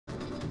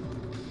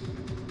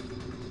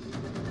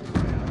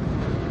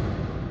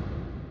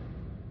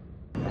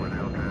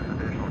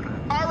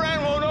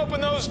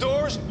closed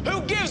doors?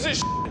 Who gives a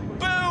shit?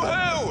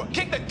 Boo-hoo!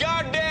 Kick the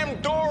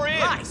goddamn door in!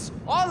 Lies!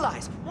 All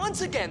lies!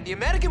 Once again, the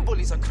American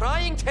bullies are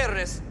crying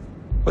terrorists.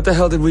 What the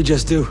hell did we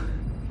just do?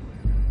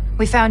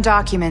 We found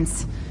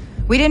documents.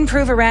 We didn't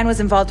prove Iran was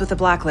involved with the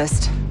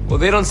Blacklist. Well,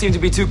 they don't seem to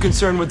be too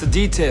concerned with the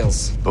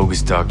details.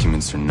 Bogus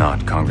documents or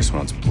not, Congress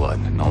wants blood,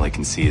 and all they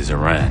can see is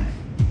Iran.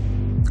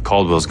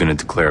 Caldwell's gonna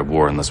declare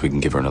war unless we can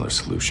give her another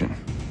solution.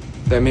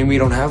 That mean we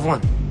don't have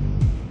one?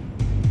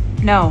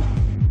 No.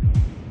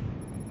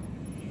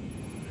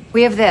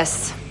 We have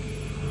this.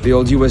 The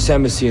old U.S.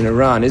 Embassy in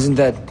Iran, isn't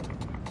that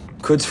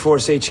Quds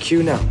Force HQ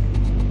now?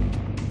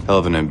 Hell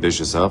of an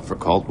ambitious op for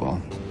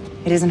Caldwell.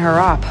 It isn't her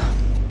op.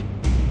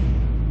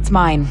 It's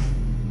mine.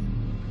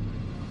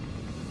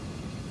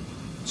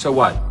 So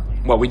what?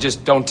 What, we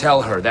just don't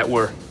tell her that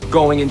we're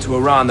going into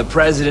Iran, the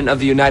President of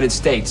the United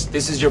States?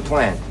 This is your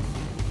plan?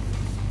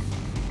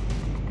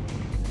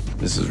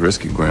 This is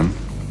risky, Grim.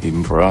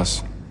 Even for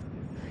us.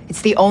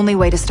 It's the only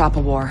way to stop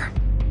a war.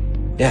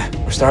 Yeah,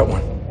 or start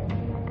one.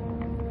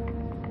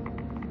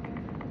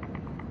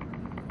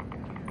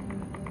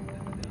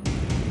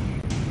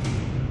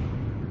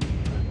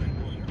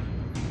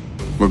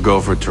 We're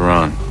go for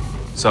Tehran.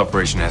 This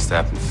operation has to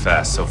happen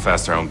fast, so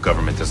fast our own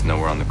government doesn't know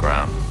we're on the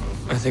ground.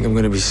 I think I'm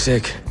gonna be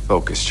sick.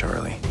 Focus,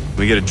 Charlie.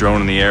 We get a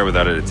drone in the air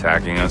without it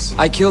attacking us?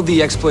 I killed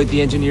the exploit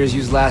the engineers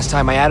used last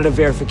time. I added a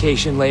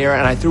verification layer,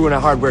 and I threw in a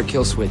hardware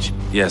kill switch.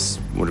 Yes,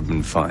 would have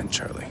been fine,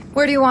 Charlie.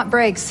 Where do you want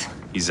Briggs?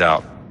 He's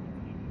out.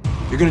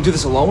 You're gonna do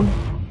this alone?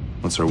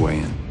 What's our way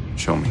in?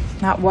 Show me.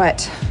 Not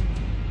what.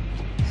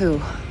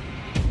 Who?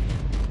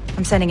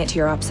 I'm sending it to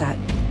your OPSAT.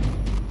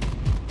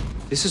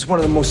 This is one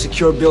of the most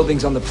secure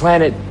buildings on the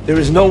planet. There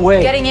is no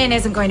way. Getting in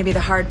isn't going to be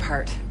the hard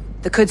part.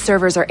 The Quds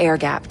servers are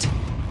air-gapped.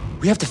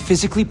 We have to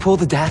physically pull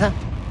the data?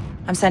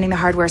 I'm sending the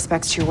hardware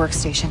specs to your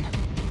workstation.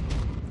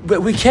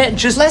 But we can't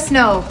just... Less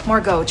no, more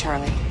go,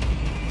 Charlie.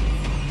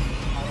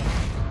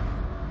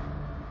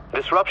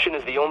 Disruption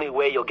is the only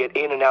way you'll get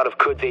in and out of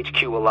Quds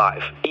HQ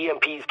alive.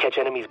 EMPs catch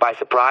enemies by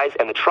surprise,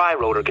 and the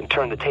tri-rotor can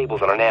turn the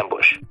tables on an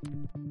ambush.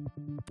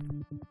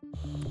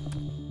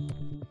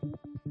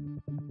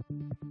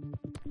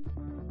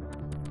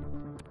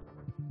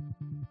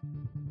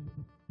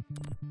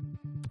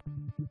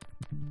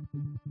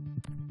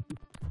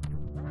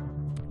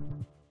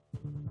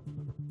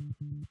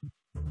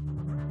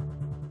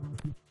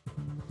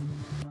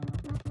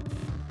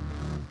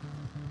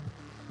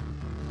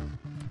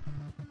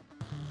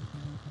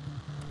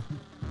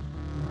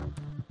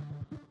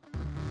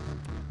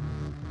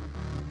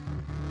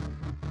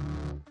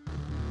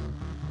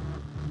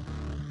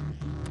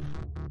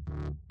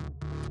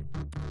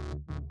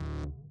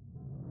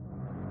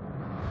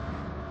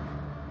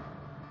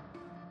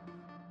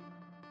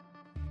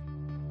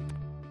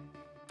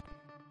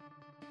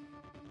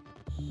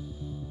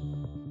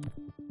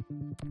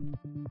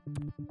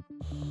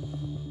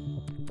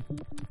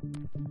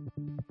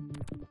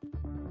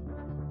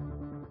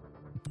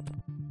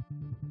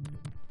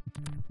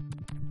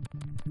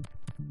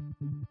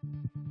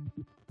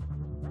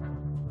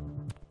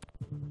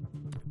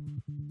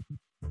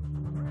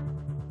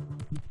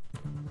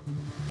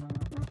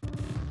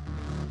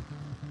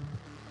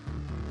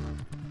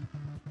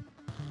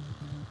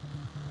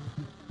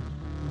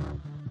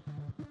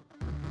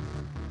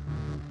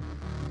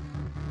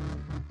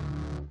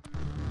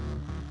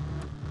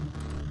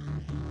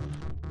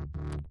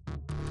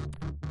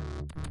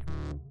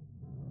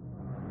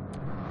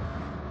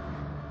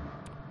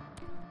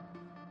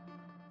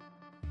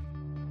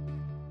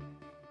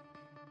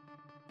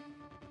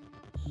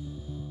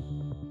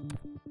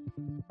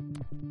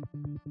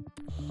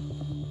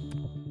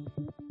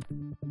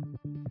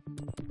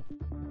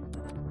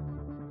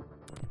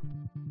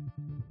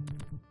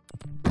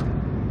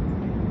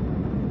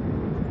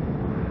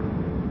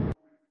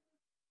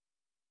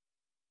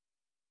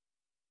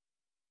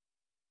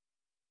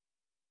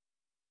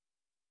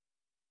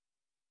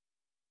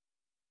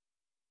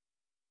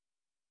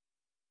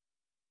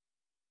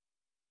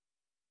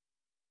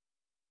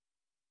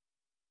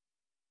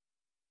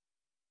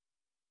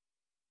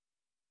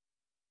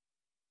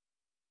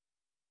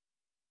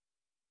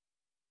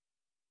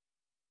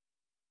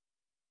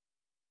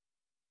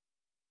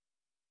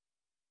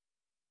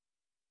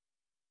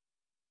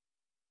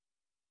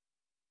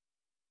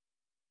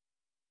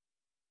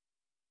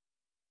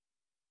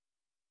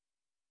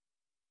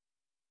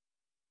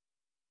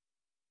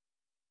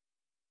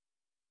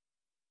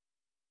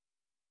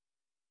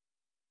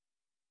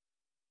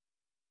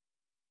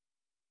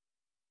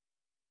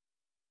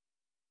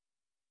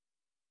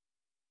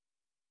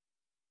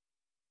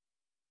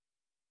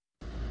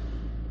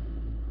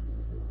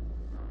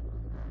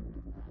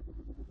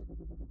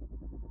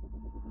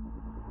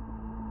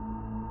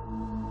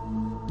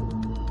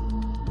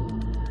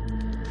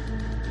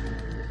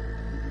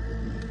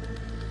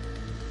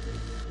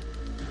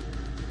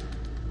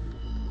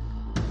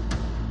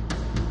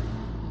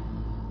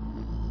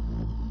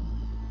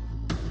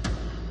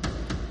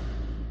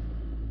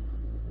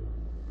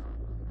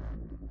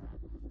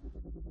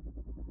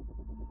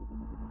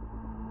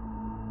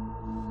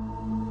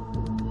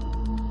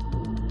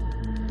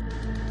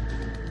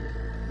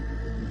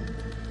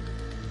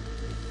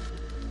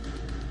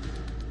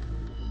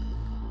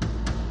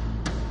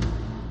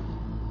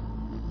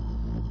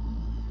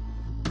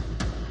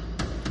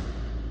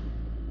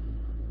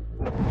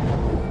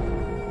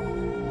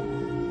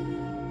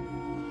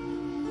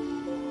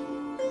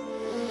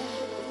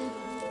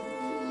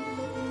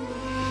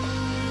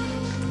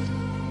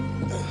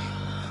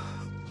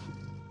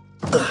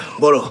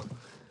 برو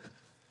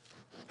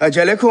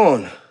عجله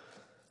کن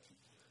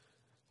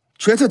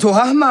چته تو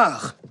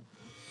احمق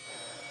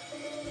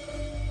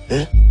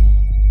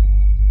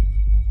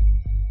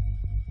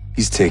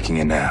He's taking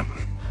a nap.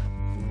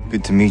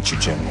 Good to meet you,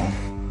 General.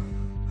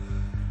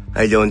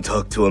 I don't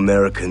talk to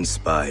American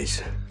spies.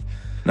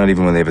 Not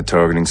even when they have a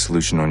targeting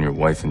solution on your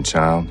wife and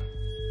child?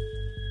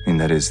 I mean,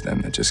 that is them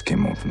that just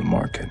came home from the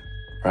market,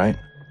 right?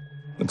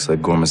 Looks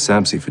like Gorma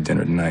Sabzi for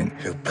dinner tonight.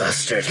 You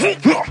bastard.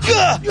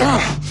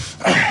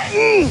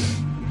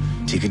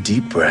 Take a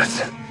deep breath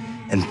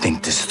and think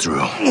this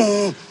through.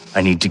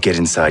 I need to get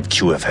inside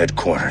QF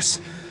headquarters.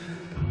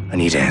 I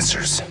need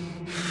answers.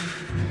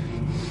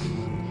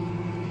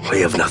 I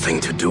have nothing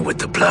to do with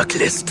the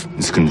Blacklist.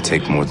 It's gonna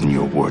take more than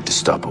your word to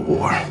stop a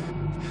war.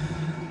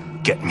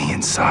 Get me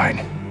inside.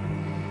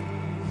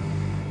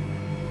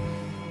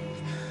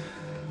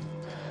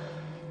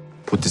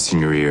 Put this in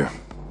your ear.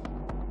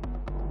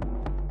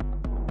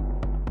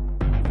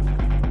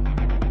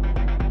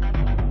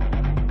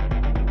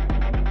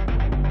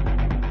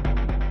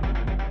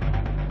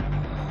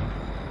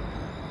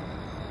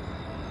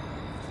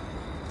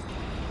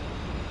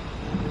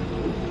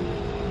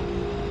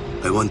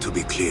 I want to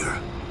be clear.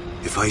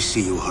 If I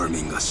see you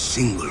harming a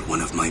single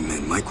one of my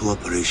men, my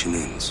cooperation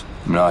ends.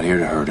 I'm not here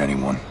to hurt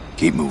anyone.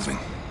 Keep moving.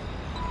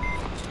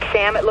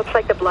 Sam, it looks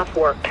like the bluff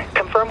worked.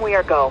 Confirm we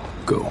are go.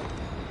 Go.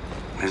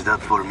 Is that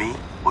for me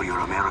or your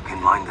American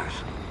minders?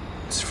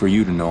 It's for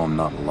you to know I'm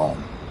not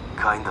alone.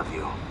 Kind of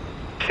you.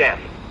 Sam,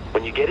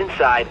 when you get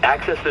inside,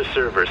 access their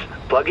servers.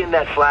 Plug in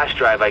that flash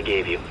drive I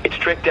gave you. It's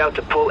tricked out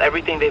to pull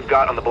everything they've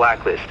got on the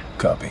Blacklist.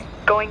 Copy.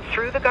 Going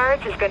through the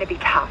guards is going to be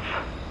tough.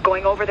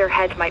 Going over their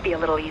heads might be a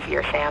little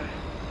easier, Sam.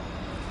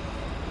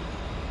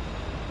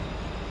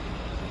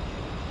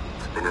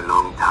 It's been a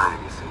long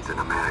time since an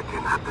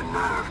American had the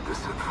nerve to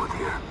set foot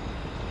here.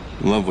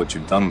 Love what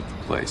you've done with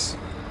the place.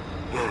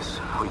 Yes,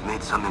 we've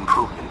made some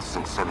improvements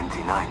since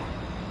 '79.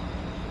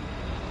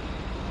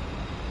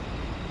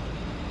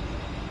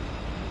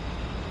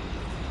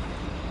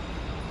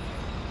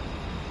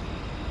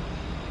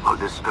 I'll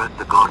distract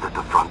the guard at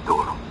the front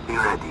door. Be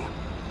ready.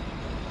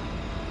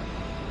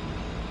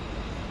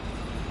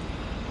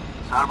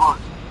 سرباز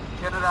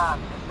جنرال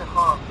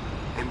استخواب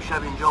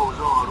امشب اینجا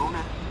اوضاع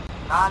آرومه؟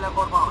 بله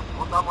قربان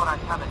اوضاع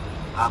مرتبه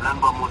قبلا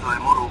با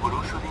مزاحما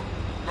روبرو شدیم؟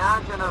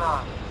 نه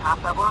جنرال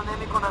تصور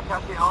نمی کنم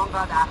کسی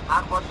آنقدر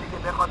احمق باشه که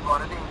بخواد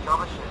وارد اینجا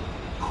بشه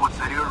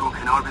خودسری رو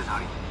کنار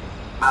بذاریم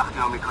وقتی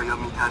آمریکایی‌ها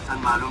میترسن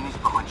معلوم نیست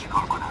بخوان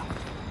چیکار کنن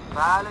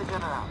بله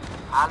جنرال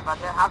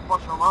البته حق با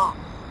شما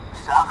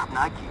سخت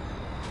نگی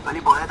ولی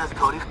باید از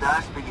تاریخ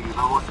درس بگیری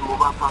و واسه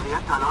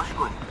موفقیت تلاش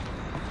کنی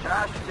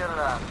چشم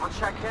جنرال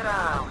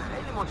متشکرم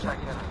خیلی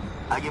متشکرم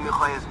اگه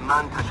میخوای از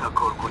من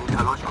تشکر کنی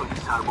تلاش کنی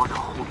سرباز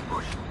خوبی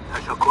باشی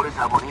تشکر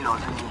زبانی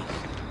لازم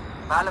نیست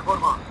بله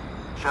قربان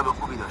شب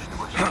خوبی داشته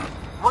باشی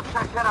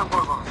متشکرم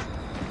قربان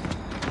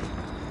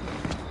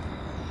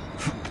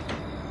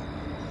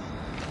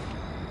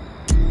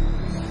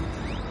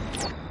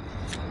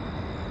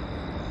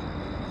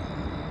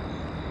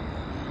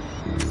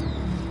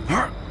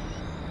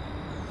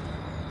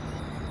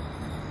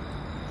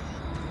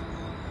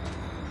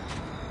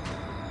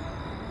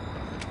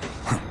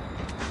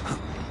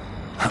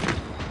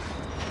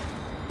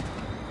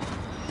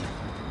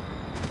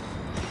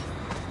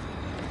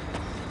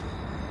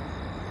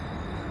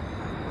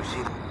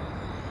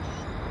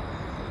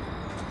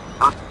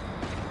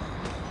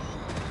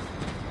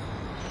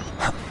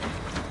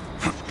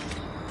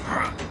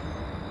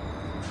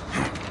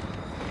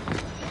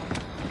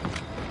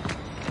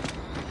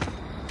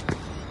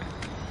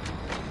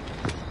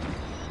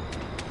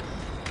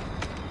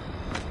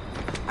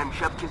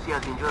امشب کسی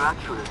از اینجا رد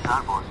شده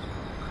سرباز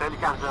خیلی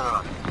کم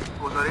جنرال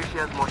گزارشی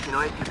از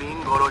ماشینایی که به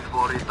این گاراژ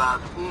وارد و از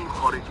اون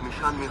خارج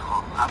میشن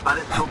میخوام اول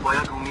صبح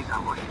باید رو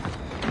میزم باشید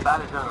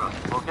بله جنرال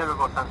ممکن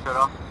بپرسم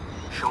چرا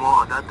شما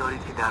عادت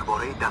دارید که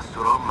درباره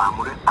دستورا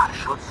مأمور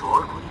ارشاد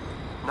سوال کنید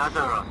نه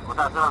جنرال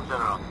متاسفم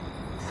جنرال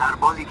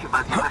سربازی که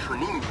وظیفه‌ش رو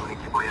نمیدونه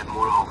که باید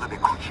مراقب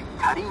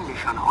کوچکترین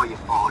نشانهای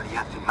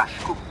فعالیت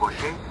مشکوک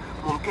باشه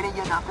ممکنه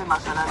یه دفعه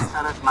مثلا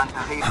سر از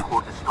منطقه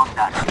کردستان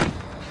درگیره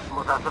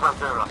متاسفم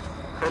جنرال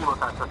خیلی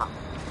متاسفم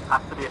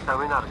قصد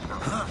بهتری نداشتم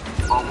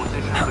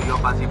آموزش رو یا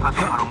وظیفت رو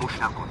فراموش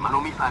نکن منو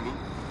میفهمی؟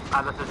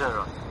 البته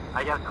جنرال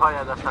اگر کاری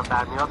از دستم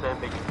برمیاد بهم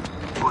بگید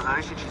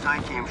گزارش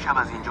چیزایی که امشب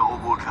از اینجا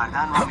عبور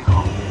کردن رو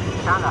میخوام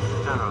چند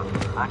لحظه جنرال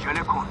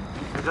عجله کن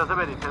اجازه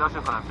بدید تلاش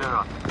میکنم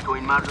جنرال تو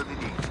این مرد رو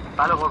دیدی؟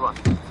 بله قربان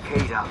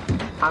کی رفت؟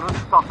 هنوز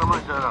ساختمان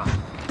جنرال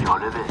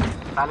جالبه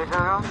بله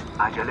جنرال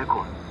عجله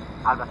کن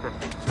البته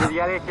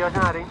دیگری احتیاج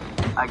ندارین؟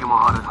 اگه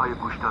مهارت‌های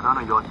گوش دادن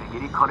رو یاد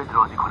بگیری کارت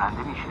راضی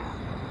کننده میشه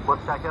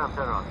متشکرم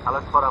جنرال حالا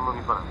کارم رو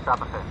میکنم شب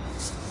بخیر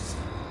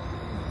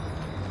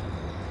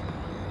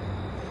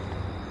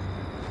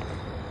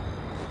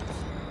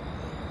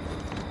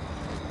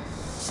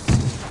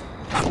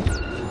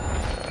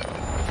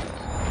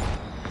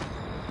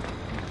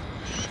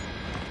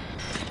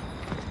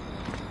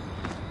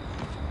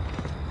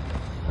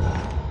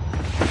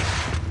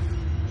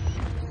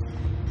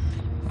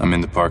I'm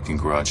in the parking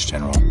garage,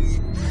 General.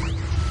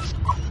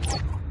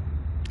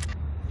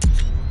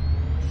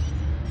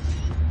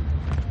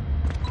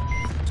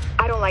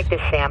 I don't like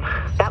this, Sam.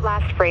 That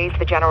last phrase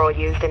the General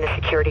used in the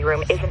security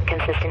room isn't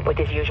consistent with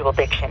his usual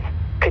diction.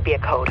 Could be a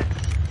code.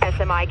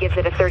 SMI gives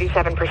it a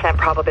 37%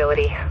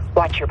 probability.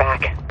 Watch your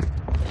back.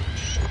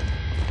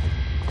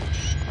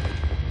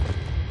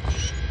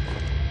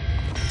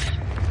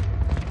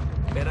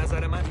 به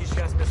نظر من هیچ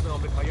کس مثل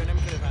آمریکایی‌ها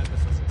نمیتونه فرد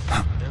بسازه.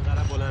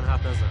 اینقدر بلند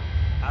حرف نزن.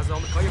 از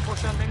آمریکایی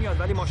خوشم نمیاد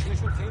ولی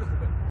ماشینشون خیلی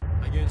خوبه.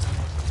 اگه انسان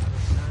ماشین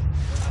نداشتن،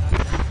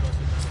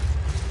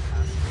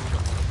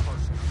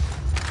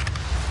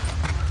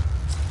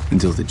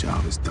 Until the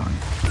job is done.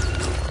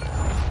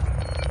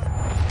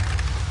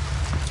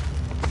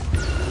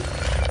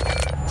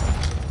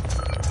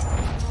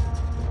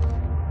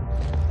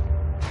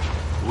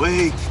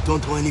 Wait,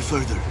 don't go any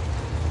further.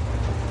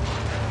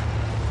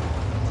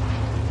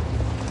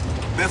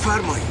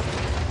 بفرمایید.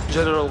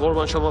 جنرال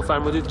قربان شما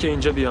فرمودید که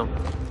اینجا بیام.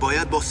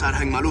 باید با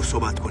سرهنگ ملوف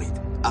صحبت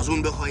کنید. از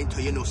اون بخواین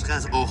تا یه نسخه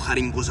از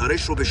آخرین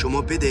گزارش رو به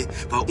شما بده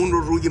و اون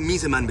رو روی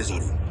میز من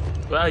بذارید.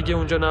 و اگه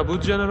اونجا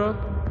نبود جنرال؟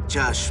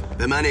 چشم،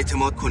 به من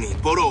اعتماد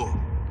کنید. برو.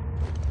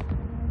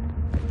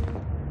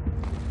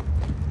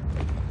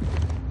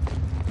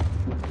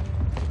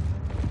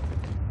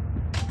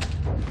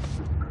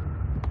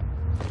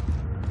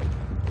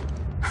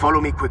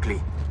 Follow me quickly.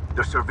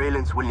 The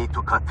surveillance will need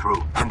to cut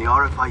through, and the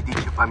RFID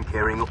chip I'm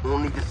carrying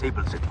only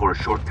disables it for a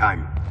short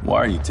time. Why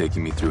are you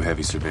taking me through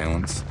heavy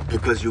surveillance?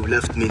 Because you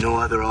left me no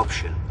other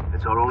option.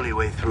 It's our only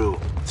way through.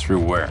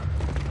 Through where?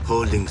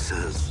 Holding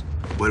cells,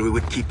 where we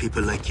would keep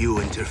people like you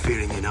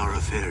interfering in our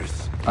affairs.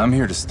 I'm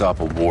here to stop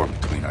a war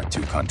between our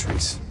two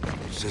countries.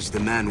 Says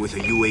the man with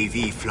a UAV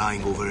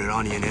flying over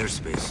Iranian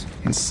airspace.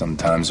 And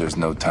sometimes there's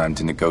no time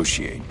to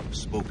negotiate.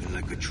 Spoken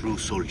like a true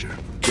soldier.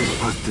 Just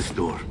past this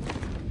door.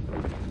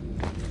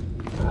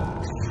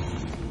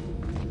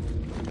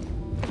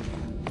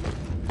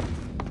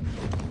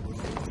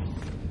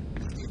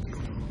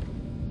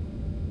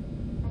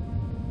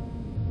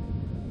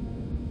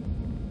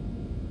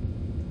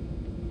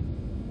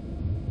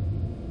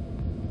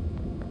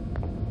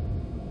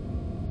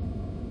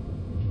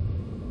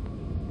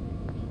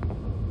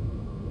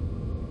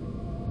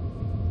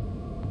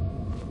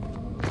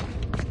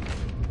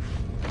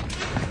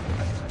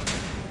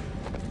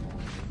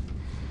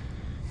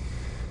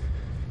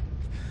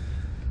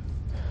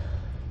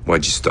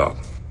 Why'd you stop?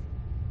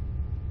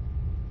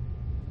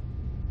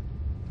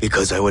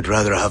 Because I would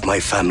rather have my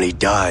family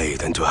die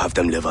than to have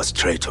them live as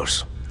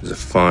traitors. There's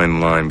a fine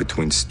line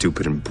between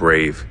stupid and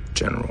brave,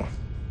 General.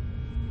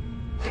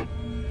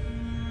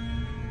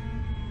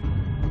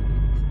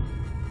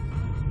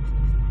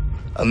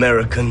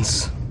 Americans,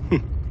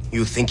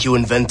 you think you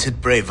invented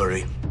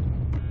bravery?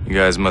 You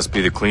guys must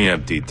be the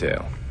cleanup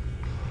detail.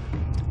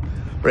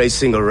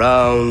 Racing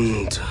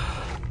around,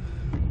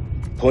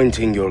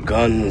 pointing your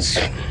guns,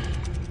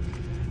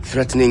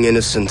 threatening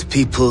innocent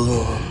people.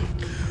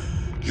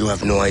 You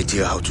have no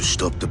idea how to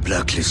stop the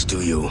Blacklist, do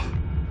you?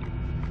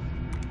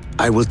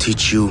 I will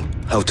teach you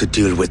how to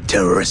deal with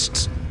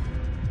terrorists.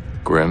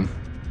 Grim?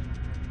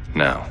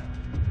 Now.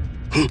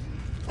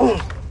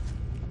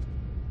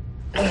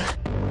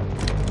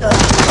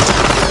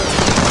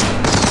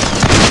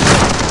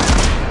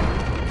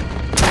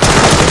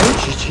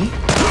 Gigi?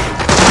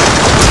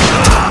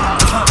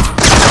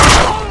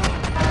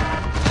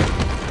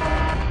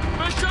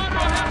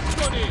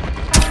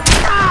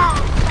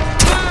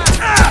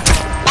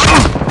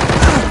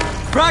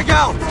 Frag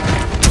out!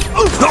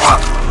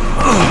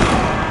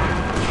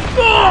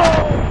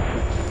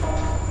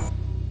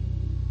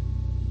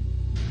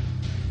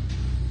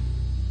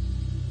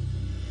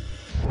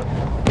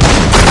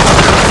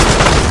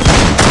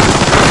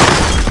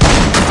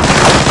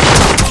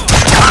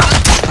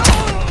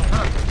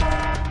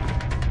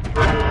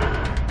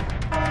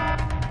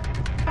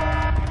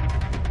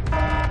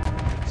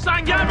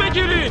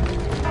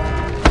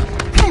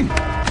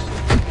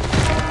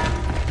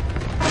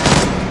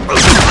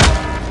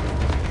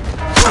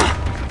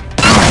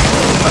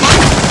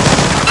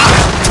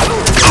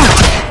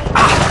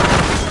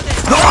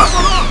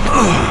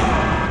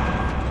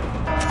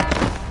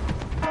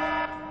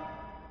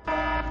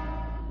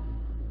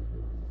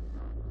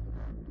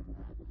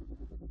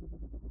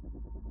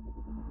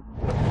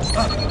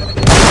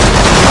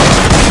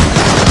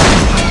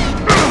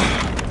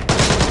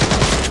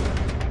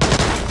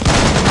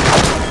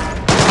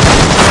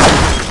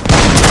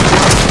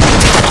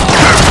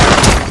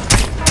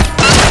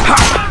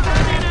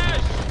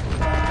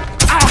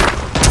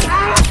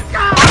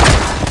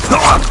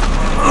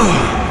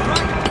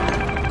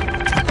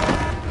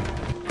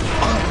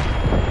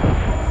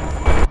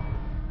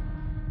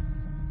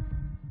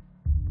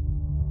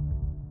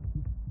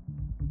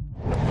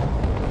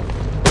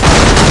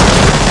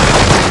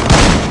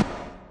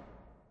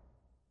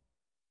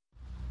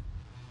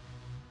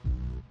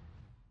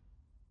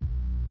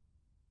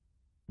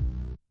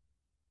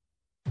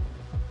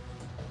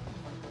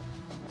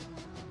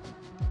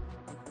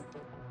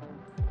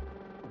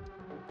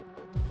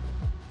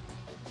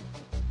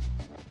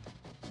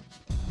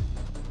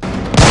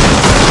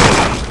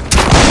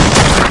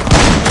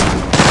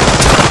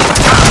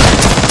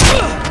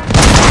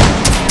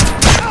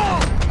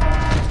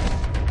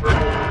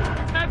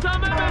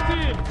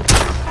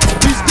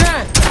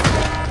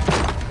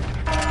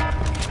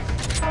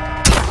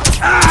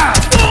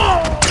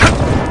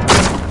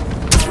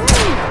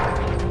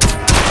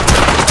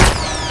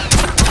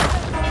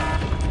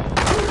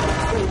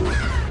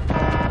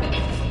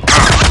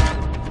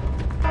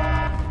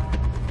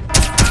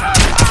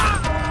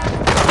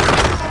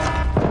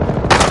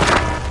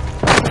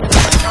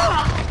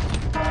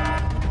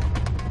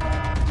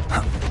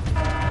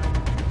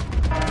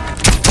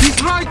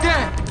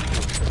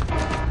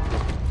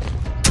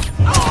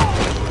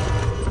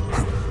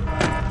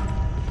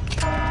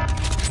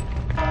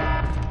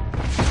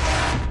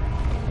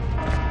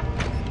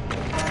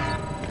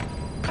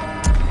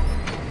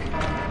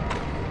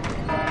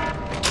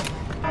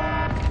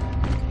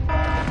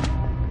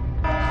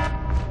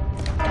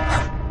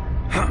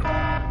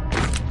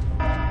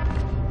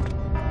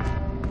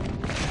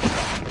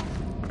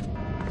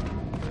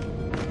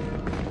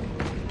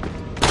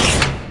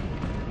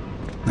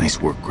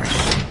 Nice work,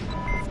 Graham.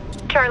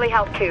 Charlie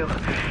helped too.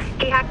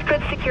 He hacked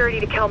good security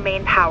to kill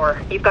main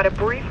power. You've got a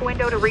brief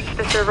window to reach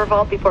the server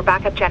vault before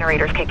backup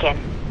generators kick in.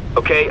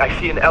 Okay, I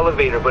see an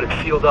elevator, but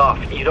it's sealed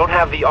off. You don't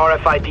have the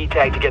RFID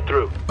tag to get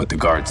through. But the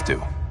guards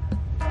do.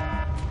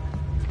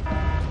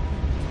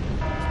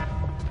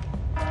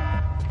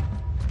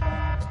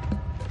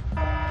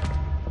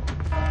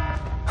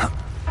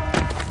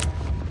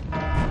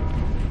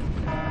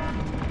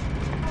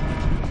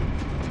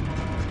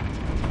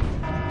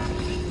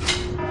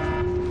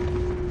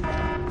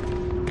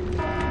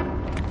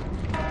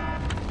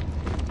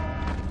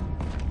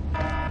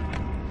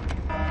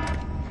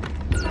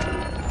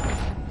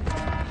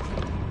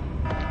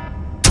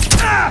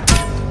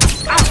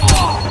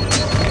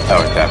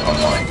 Power tap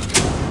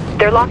online.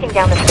 They're locking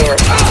down the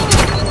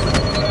stairs.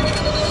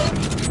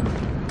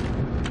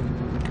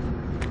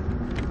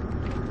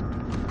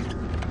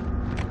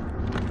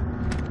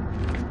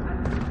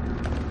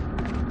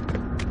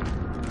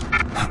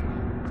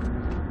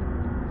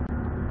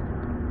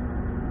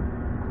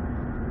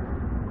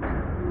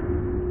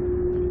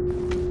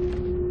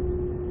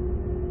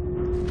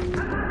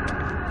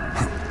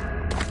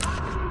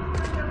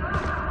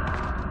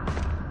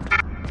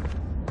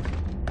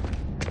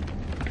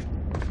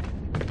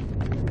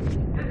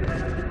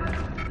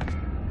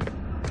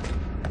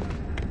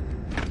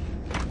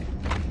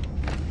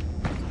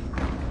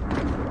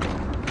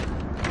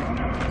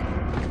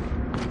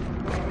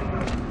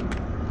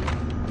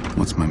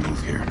 What's my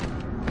move here?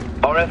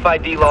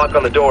 RFID lock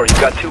on the door. You've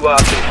got two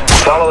options.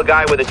 Follow a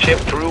guy with a chip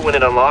through when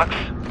it unlocks.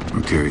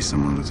 Or carry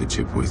someone with a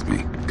chip with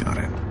me. Got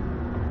it.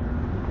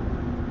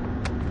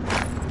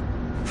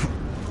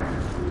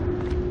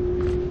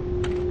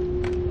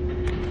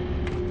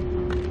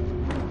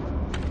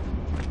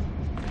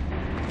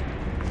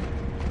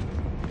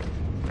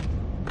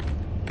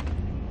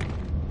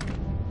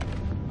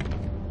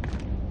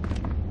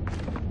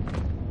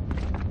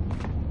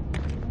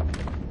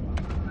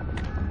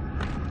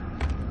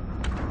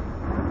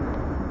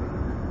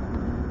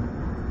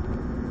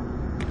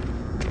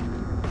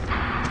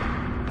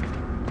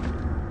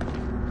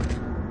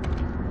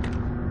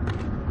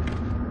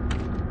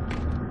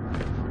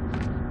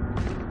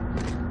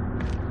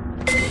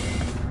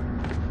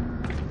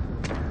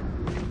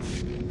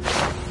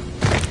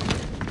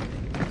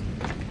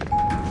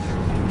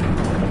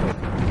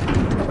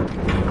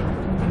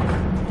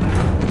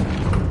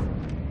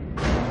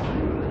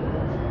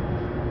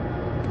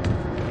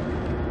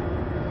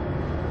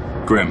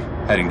 Grim,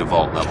 heading to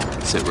vault level.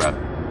 Sit rep.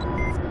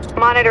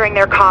 Monitoring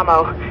their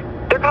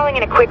commo. They're calling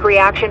in a quick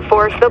reaction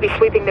force. They'll be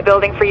sweeping the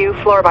building for you,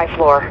 floor by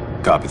floor.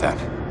 Copy that.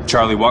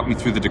 Charlie, walk me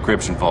through the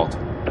decryption vault.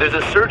 There's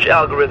a search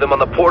algorithm on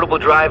the portable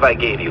drive I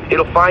gave you.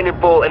 It'll find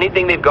and pull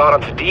anything they've got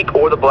on Sadiq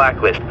or the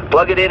Blacklist.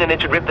 Plug it in and it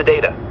should rip the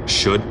data.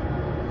 Should?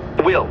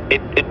 Will.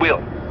 It will.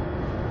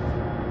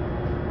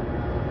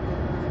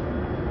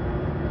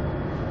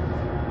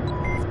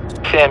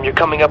 Sam, you're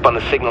coming up on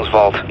the signals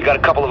vault. You got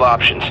a couple of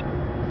options.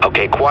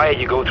 Okay, quiet,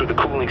 you go through the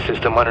cooling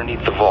system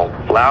underneath the vault.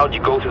 Loud,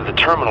 you go through the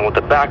terminal at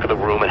the back of the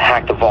room and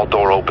hack the vault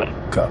door open.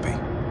 Copy.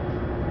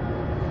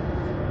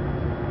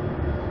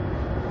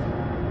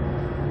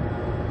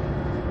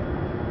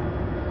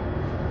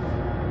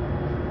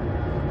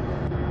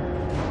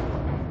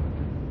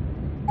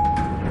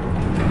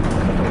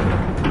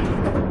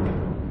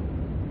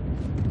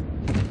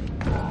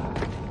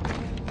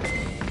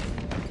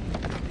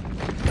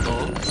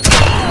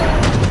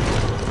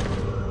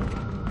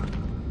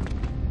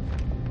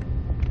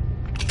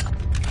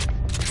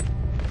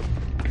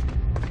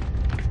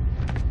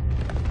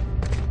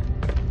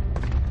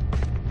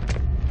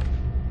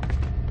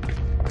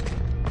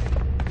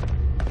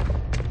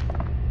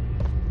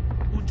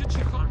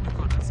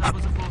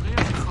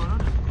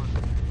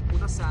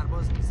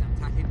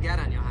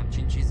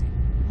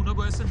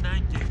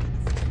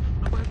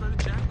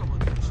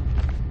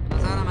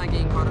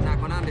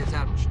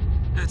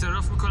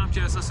 اعتراف میکنم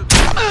که احساس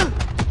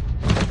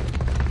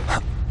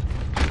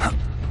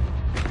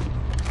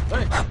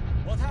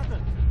What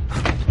happened?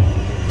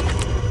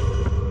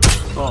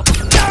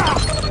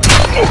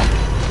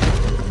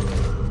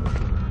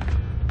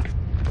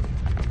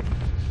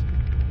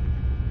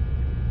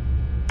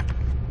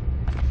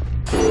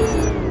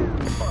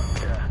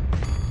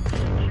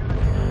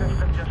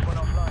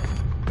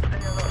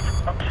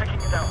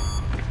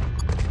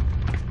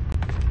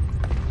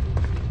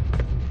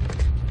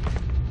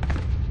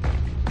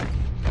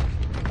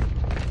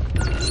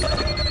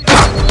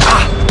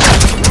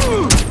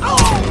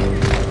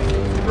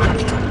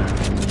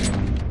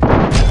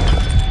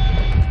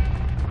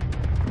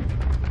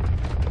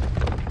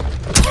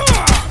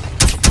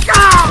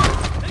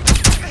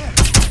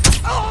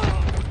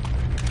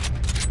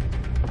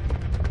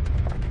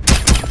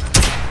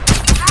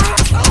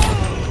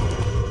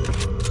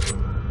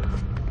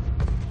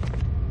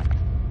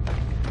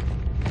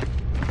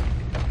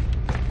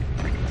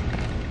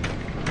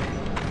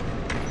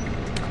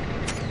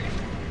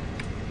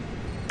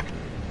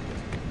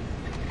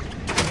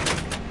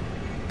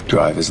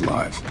 Drive is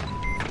live.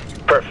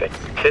 Perfect.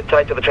 Sit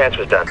tight till the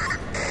transfer's done.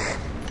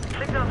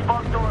 Signals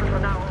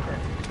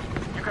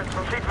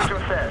your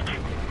search.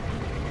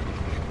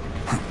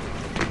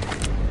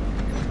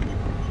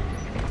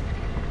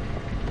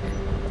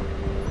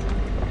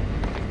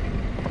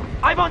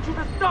 I want you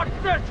to start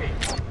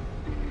searching!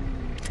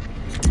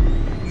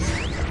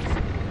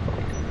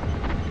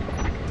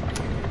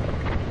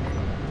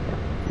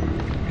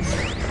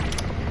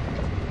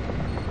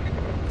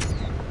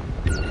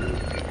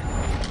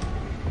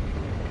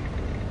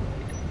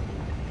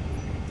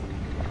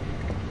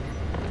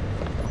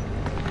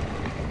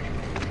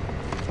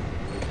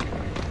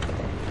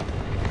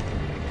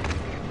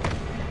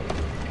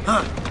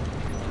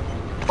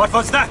 What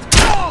was that?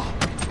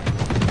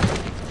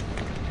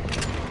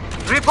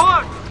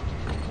 Report!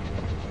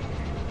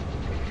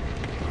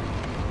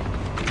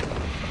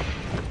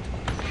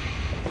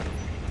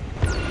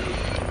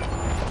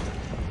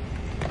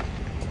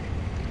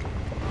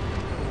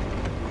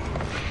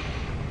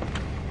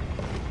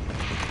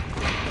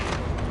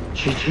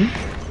 Gigi?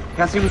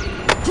 کسی بود؟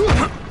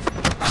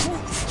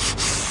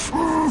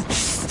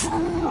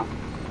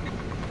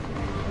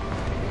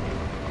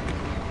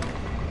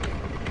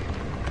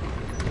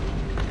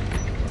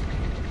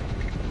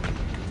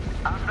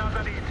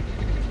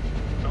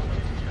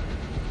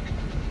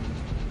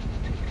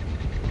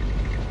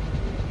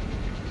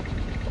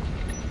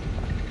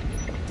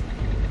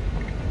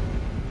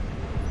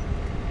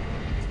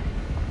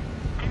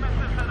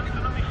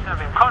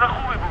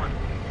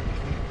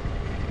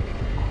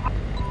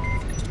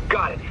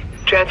 Got it.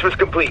 Transfer's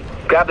complete.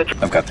 Grab the...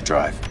 I've got the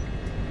drive.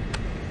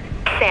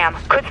 Sam,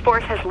 Quds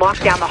Force has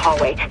locked down the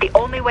hallway. The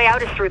only way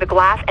out is through the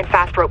glass and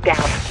fast rope down.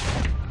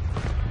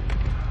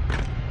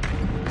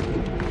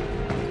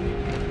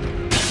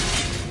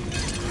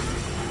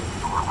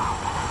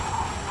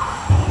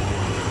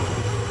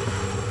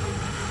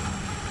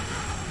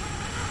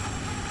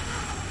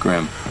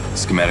 Graham,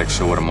 schematics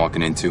show what I'm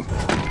walking into.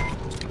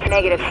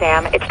 Negative,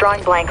 Sam. It's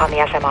drawing blank on the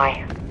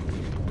SMI.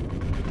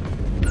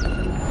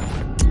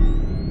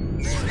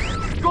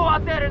 Go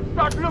out there and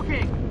start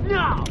looking!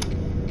 Now!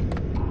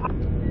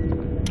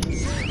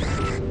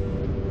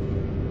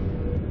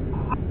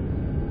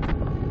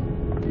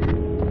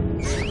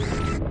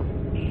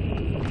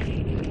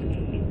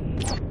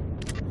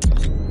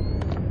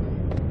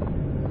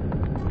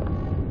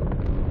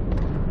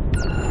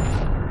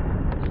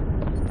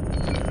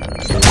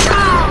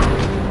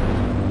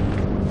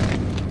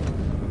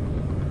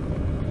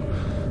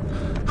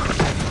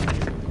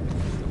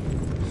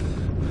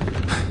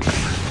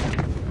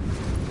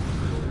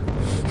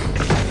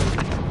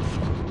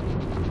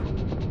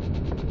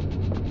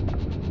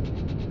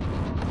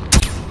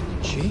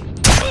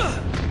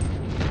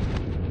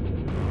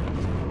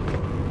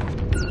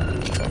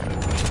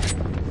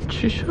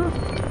 چی شد؟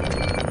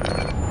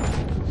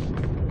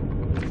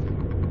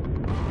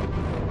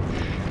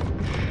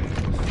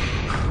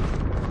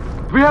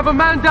 We have a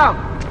man down!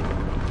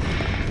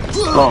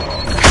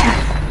 Go.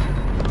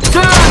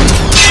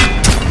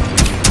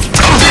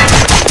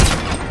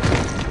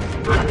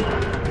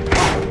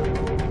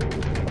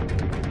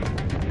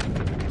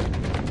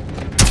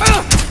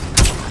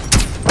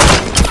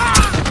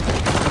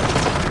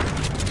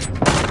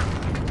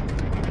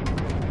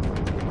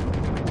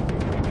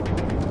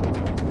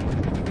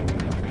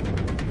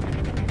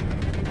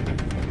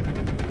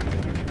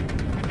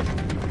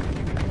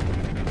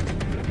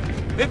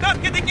 They're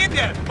not getting in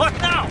there! What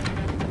now?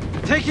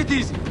 Take it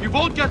easy. We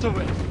won't get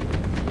away.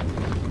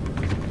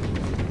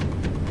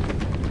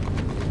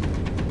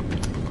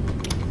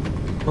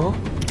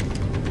 ها؟